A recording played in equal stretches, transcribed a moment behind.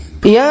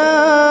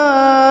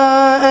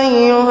يا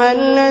أيها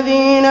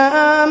الذين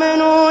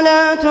آمنوا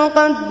لا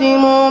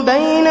تقدموا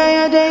بين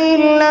يدي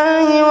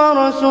الله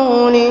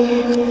ورسوله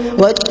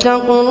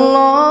واتقوا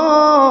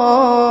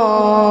الله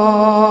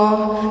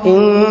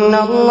إن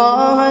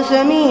الله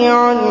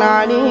سميع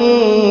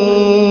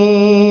عليم.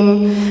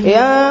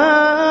 يا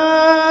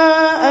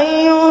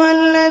أيها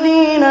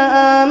الذين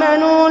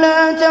آمنوا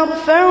لا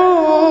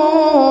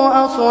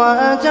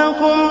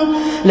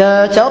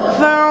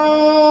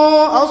ترفعوا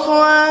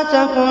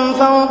أصواتكم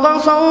فوق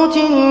صوت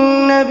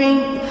النبي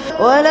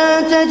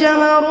ولا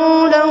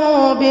تجهروا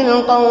له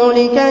بالقول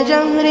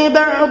كجهر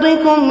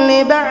بعضكم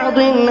لبعض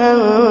أن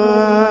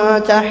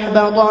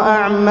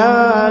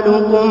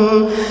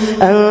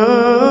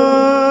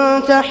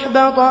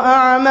تحبط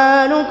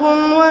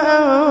أعمالكم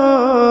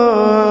وأنتم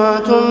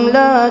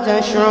لا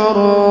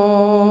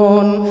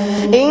تشعرون.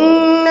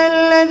 إن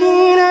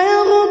الذين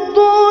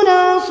يغضون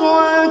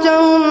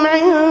أصواتهم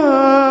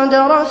عند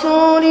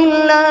رسول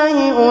الله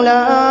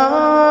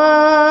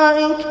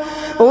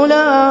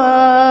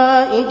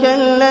أولئك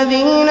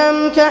الذين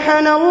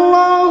امتحن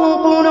الله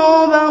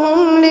قلوبهم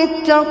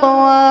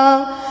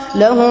للتقوى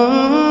لهم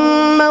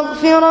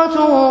مغفرة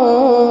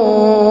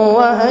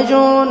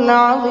وأجر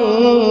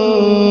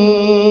عظيم.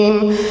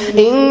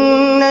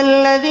 إن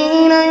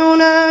الذين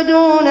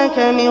ينادونك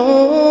من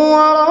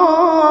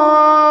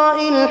وراء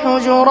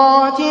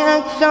الحجرات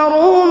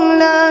أكثرهم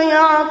لا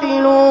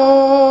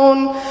يعقلون.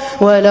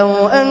 ولو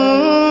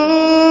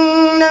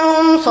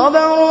أنهم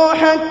صبروا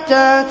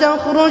حتى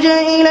تخرج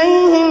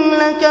إليهم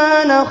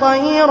لكان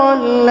خيرا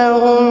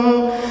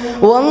لهم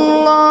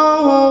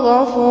والله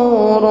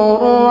غفور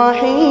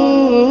رحيم.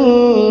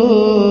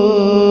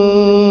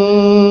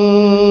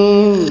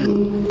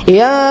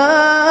 يا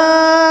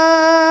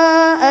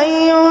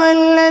أيها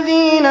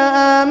الذين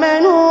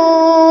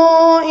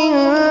آمنوا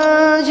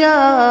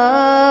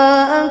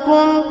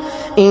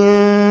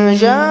إن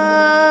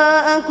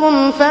جاءكم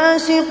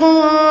فاسق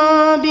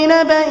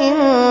بنبأ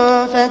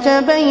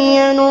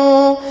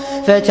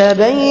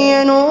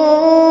فتبينوا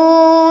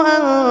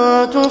أن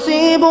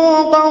تصيبوا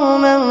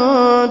قوما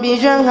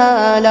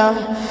بجهالة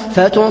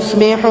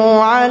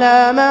فتصبحوا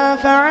على ما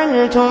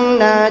فعلتم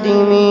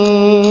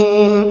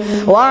نادمين.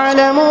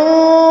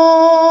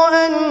 واعلموا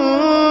أن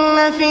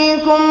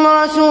فيكم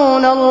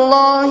رسول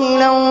الله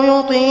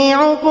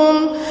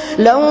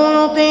لو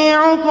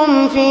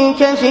يطيعكم في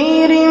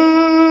كثير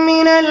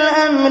من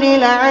الأمر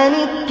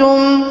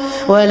لعنتم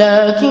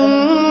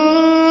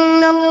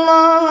ولكن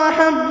الله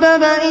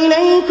حبب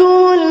إليكم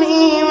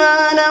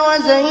الإيمان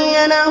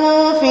وزينه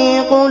في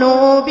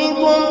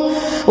قلوبكم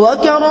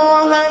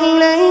وكره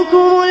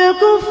إليكم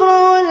الكفر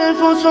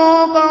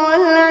والفسوق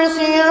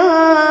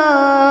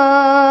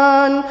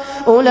والعصيان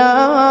أولئك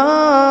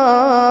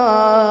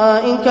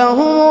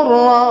هم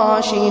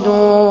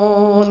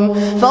الراشدون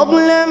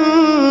فضلا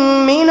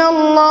من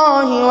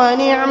الله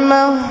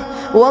ونعمة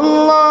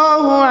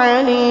والله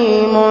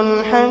عليم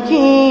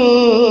حكيم.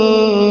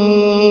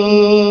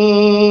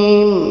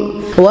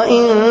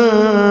 وإن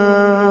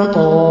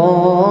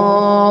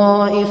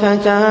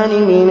طائفتان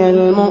من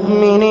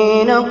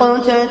المؤمنين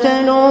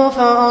اقتتلوا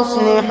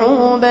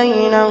فأصلحوا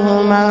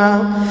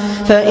بينهما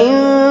فإن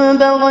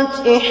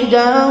بغت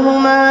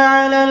إحداهما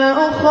على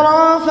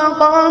الأخرى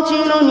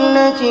فقاتلوا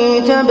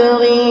التي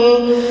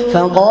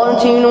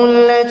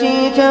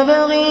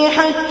تبغي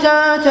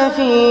حتى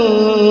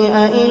تفيء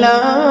إلى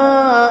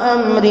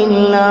أمر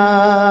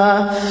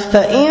الله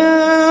فإن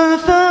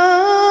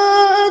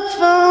فاءت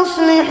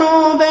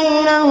فأصلحوا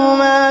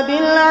بينهما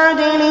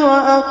بالعدل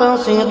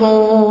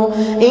وأقسطوا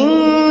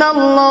إن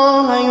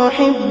الله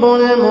يحب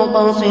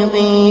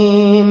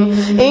المقسطين.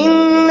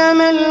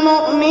 إنما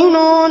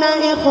المؤمنون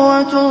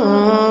إخوة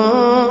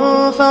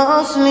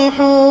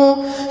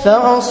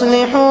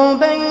فأصلحوا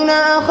بين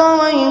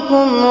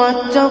أخويكم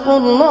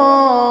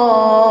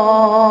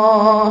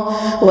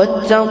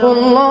واتقوا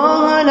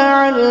الله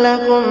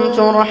لعلكم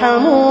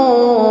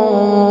ترحمون.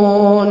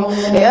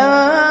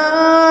 يا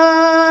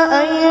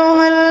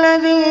أيها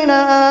الذين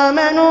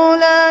آمنوا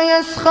لا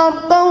يسخر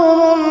قوم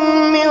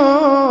من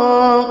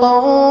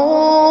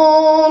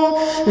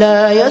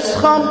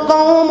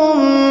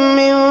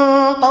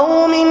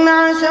قوم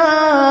عسى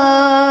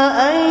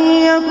أن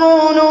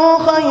يكونوا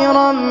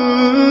خيرا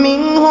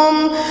منهم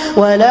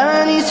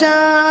ولا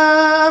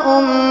نساء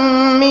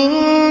من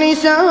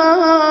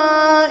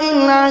نساء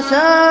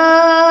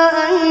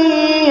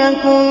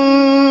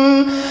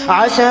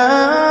عسى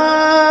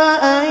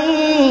أن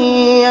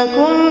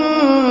يكن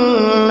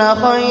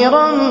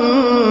خيرا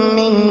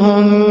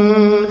منهم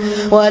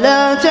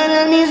ولا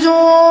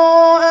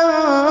تلمزوا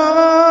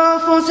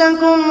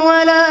أنفسكم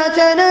ولا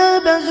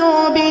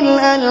تنابزوا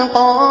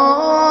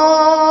بالألقاب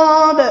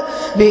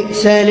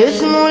بئس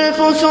الاسم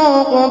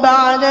الفسوق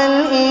بعد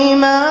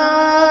الإيمان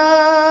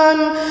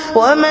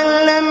ومن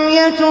لم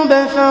يتب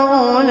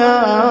فأولئك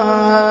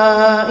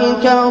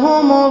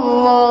هم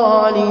الظالمون.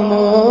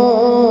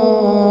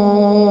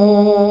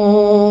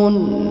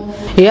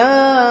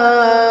 يا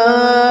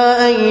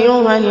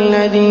أيها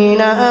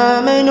الذين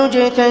آمنوا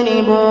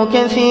اجتنبوا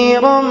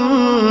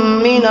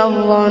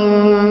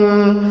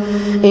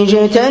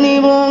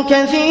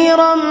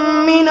كثيرا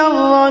من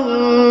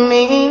الظن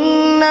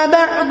إن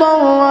بعض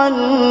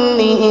الظن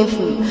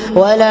إثم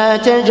ولا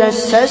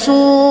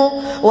تجسسوا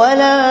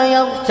ولا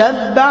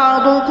يغتب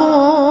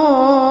بعضكم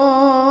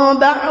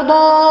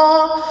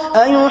بعضا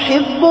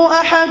أيحب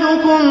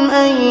أحدكم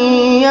أن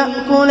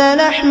يأكل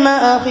لحم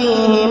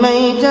أخيه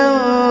ميتا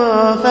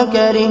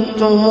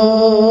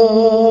فكرهتموه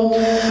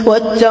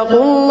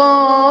واتقوا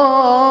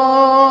الله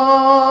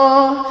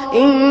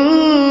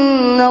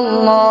إن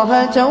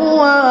الله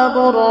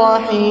تواب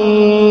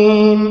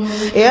رحيم.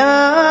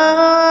 يا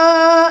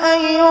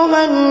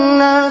أيها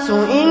الناس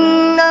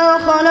إنا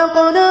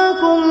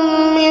خلقناكم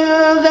من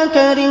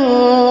ذكر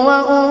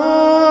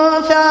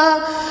وأنثى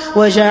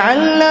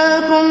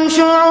وجعلناكم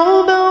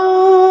شعوبا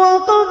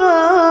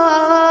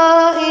وقبائل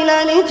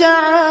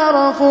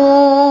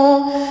لتعارفوا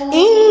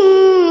إن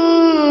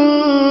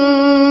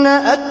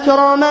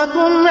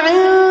أكرمكم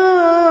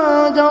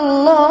عند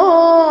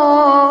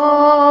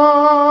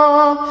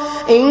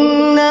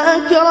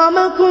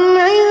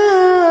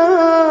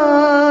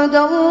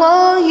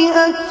الله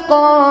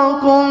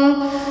أتقاكم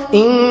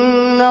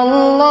إن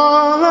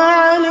الله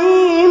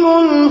عليم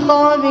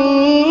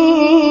خبير.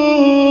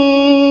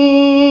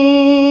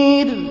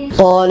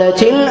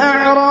 قالت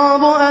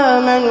الأعراب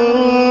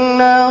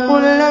آمنا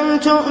قل لم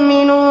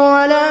تؤمنوا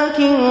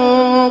ولكن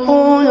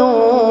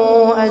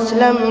قولوا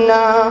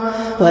أسلمنا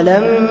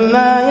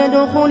ولما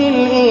يدخل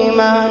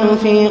الإيمان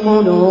في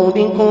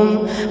قلوبكم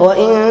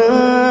وإن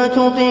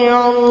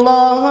تطيعوا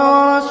الله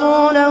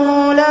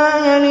ورسوله لا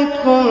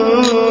يلتكم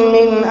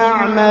من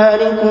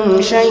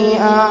أعمالكم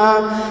شيئا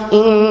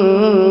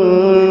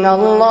إن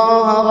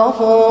الله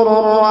غفور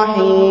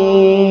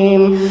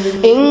رحيم.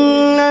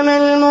 إنما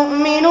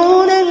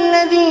المؤمنون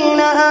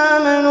الذين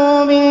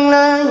آمنوا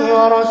بالله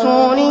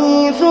ورسوله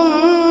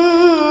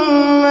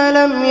ثم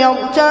لم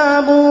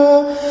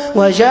يرتابوا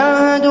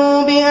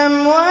وجاهدوا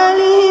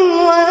بأموالهم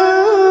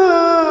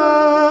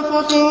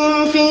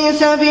وأنفسهم في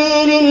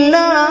سبيل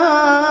الله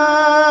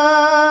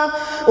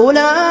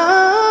أولئك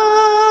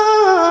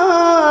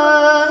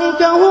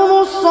هم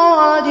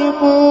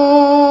الصادقون.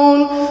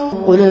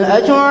 قل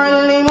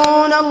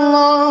أتعلمون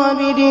الله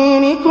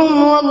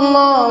بدينكم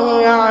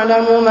والله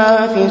يعلم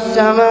ما في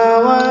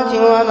السماوات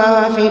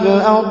وما في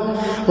الأرض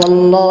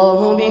والله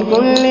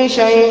بكل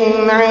شيء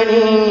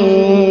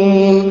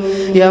عليم.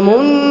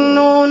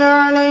 يمنون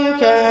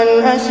عليك أن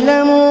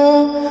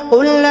أسلموا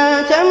قل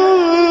لا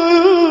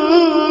تمنوا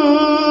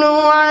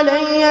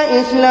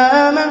علي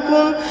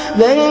إسلامكم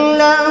بل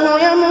الله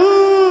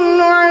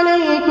يمن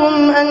عليكم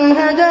أن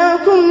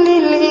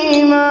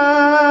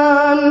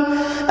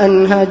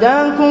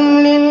هداكم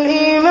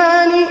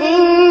للإيمان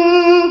إن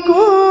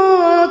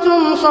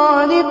كنتم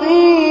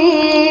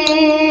صادقين.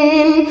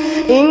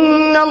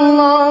 إن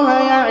الله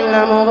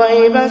يعلم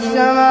غيب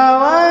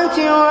السماوات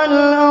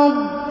والأرض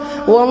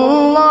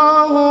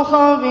والله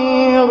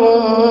خبير